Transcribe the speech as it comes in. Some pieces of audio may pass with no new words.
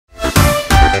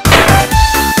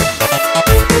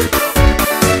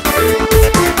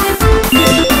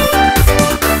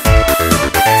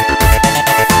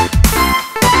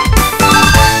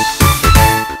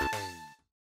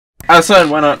I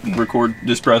decided why not record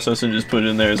this process and just put it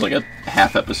in there as like a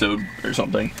half episode or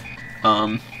something.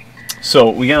 So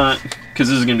we got, because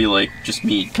this is going to be like just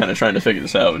me kind of trying to figure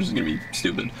this out, which is going to be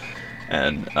stupid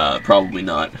and probably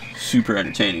not super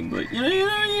entertaining, but you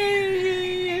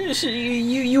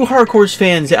hardcore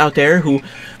fans out there who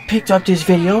picked up this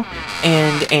video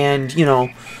and you know,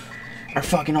 are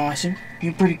fucking awesome.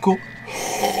 You're pretty cool.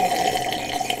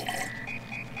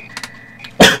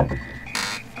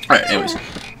 Alright, anyways.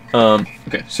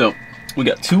 Okay, so we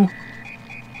got 2.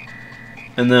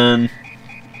 And then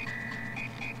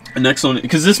the next one,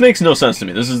 because this makes no sense to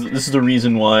me. This is the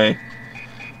reason why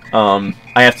I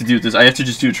have to do this. I have to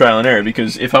just do trial and error,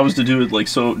 because if I was to do it like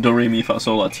so do re mi fa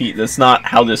sol la ti, that's not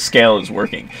how this scale is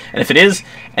working. And if it is,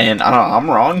 and I don't know, I'm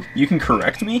wrong, you can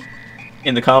correct me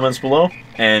in the comments below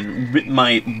and rip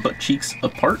my butt cheeks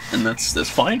apart, and that's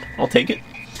fine. I'll take it.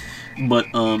 But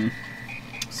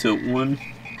so 1,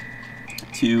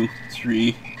 2,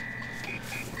 3.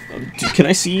 Can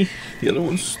I see the other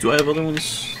ones? Do I have other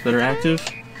ones that are active?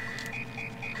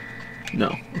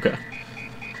 No. Okay.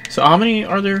 So how many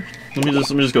are there? Let me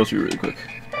just go through really quick.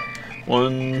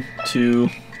 1, 2,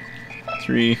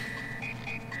 3.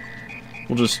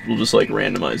 We'll just like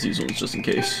randomize these ones just in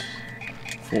case.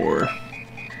 4.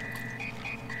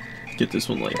 Get this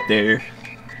one like there.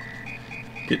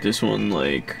 Get this one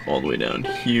like all the way down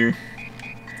here.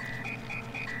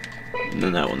 And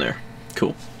then that one there.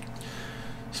 Cool.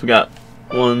 So we got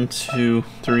 1, 2,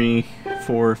 3,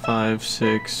 4, 5,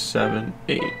 6, 7,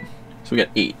 8. So we got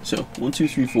 8. So 1, 2,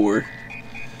 3, 4,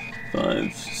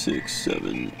 5, 6,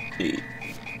 7, 8.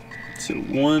 So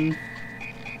 1,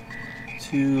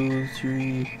 2,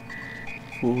 3,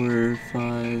 4,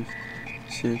 5,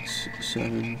 6,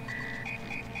 7,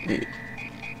 8.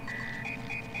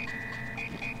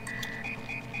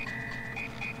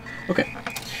 Okay.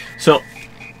 So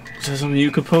something you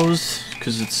composed,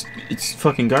 because it's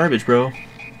fucking garbage, bro.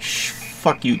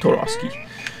 Fuck you, Torowski.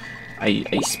 I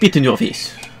spit in your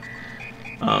face.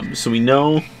 So we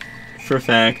know for a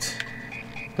fact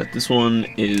that this one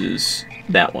is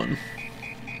that one.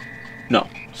 No.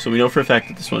 So we know for a fact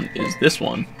that this one is this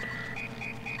one.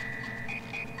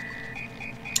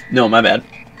 No, my bad.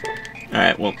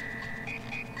 Alright, well.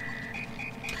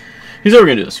 Here's how we're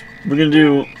gonna do this. We're gonna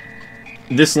do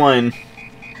this line.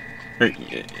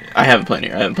 I have a plan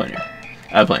here. I have a plan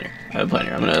here.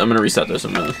 I'm gonna reset this.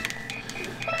 I got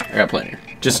a plan here.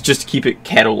 Just to keep it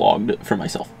cataloged for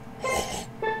myself.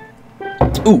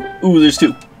 Ooh, there's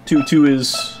 2. 2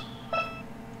 is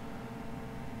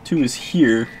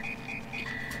here.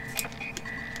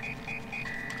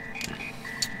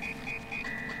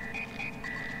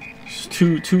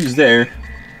 2 is there.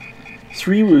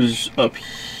 3 was up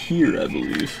here, I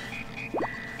believe.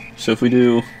 So if we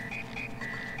do,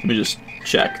 let me just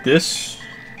check this,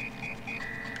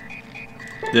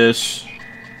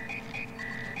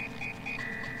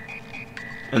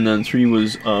 and then 3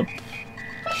 was up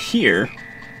here.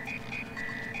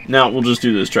 Now we'll just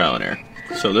do this trial and error.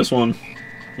 So this one,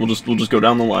 we'll just go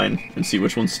down the line and see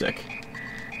which ones stick.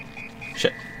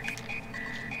 Shit.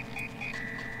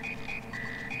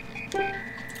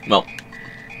 Well,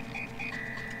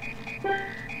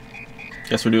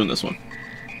 guess we're doing this one.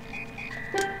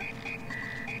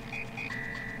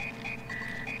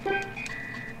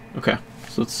 Okay,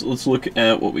 so let's look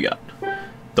at what we got.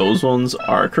 Those ones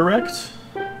are correct,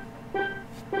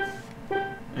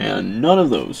 and none of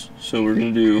those. So we're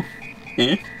gonna do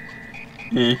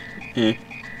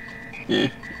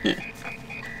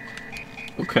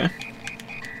Okay.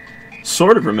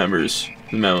 Sort of remembers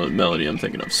the melody I'm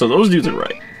thinking of. So those dudes are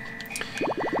right.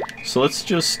 So let's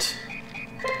just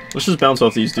bounce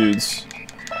off these dudes,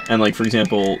 and like for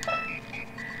example,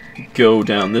 go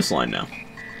down this line now.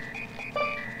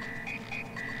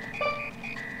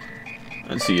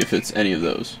 And see if it's any of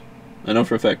those. I know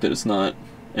for a fact that it's not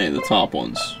any of the top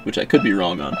ones, which I could be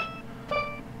wrong on.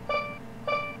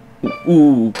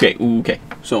 Okay.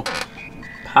 So,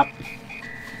 pop.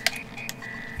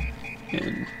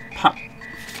 And pop.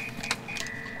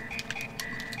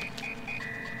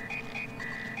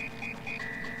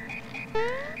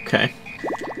 Okay.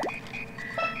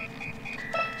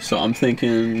 So I'm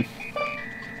thinking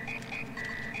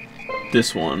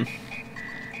this one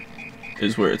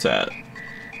is where it's at.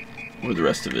 Where the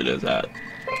rest of it is at.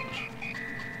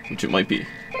 Which it might be.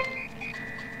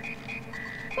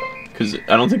 Because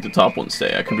I don't think the top ones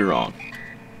stay. I could be wrong.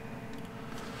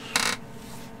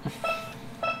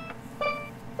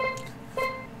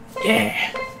 Yeah.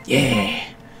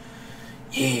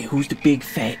 Who's the big,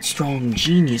 fat, strong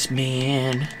genius,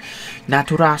 man?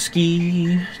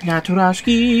 Naturowski.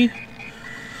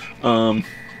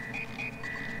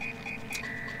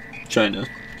 trying to...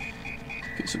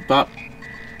 Okay, so bop,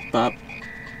 bop.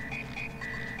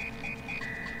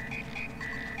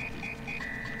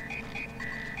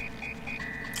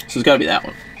 So it's gotta be that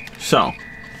one. So,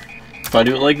 if I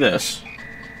do it like this...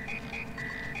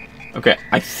 Okay,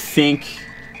 I think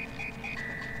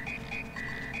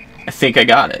I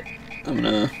got it. I'm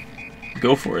gonna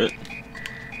go for it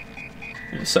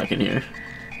in a second here.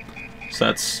 So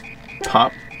that's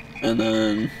top, and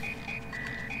then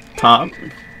top,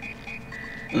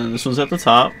 and then this one's at the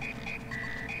top.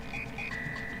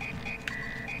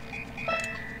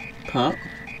 Pop.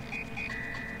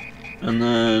 And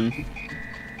then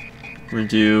we're gonna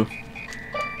do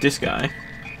this guy,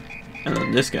 and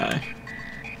then this guy,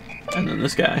 and then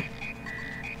this guy,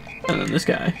 and then this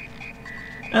guy,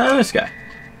 and then this guy.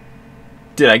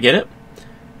 Did I get it?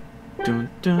 Dun,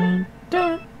 dun,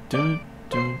 dun, dun,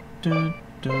 dun, dun,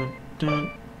 dun,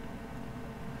 dun.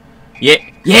 Yeah,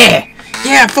 yeah,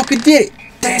 yeah! I fucking did it.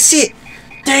 That's it.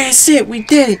 That's it. We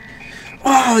did it.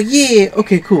 Oh yeah.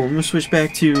 Okay, cool. I'm gonna switch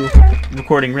back to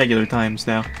recording regular times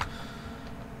now.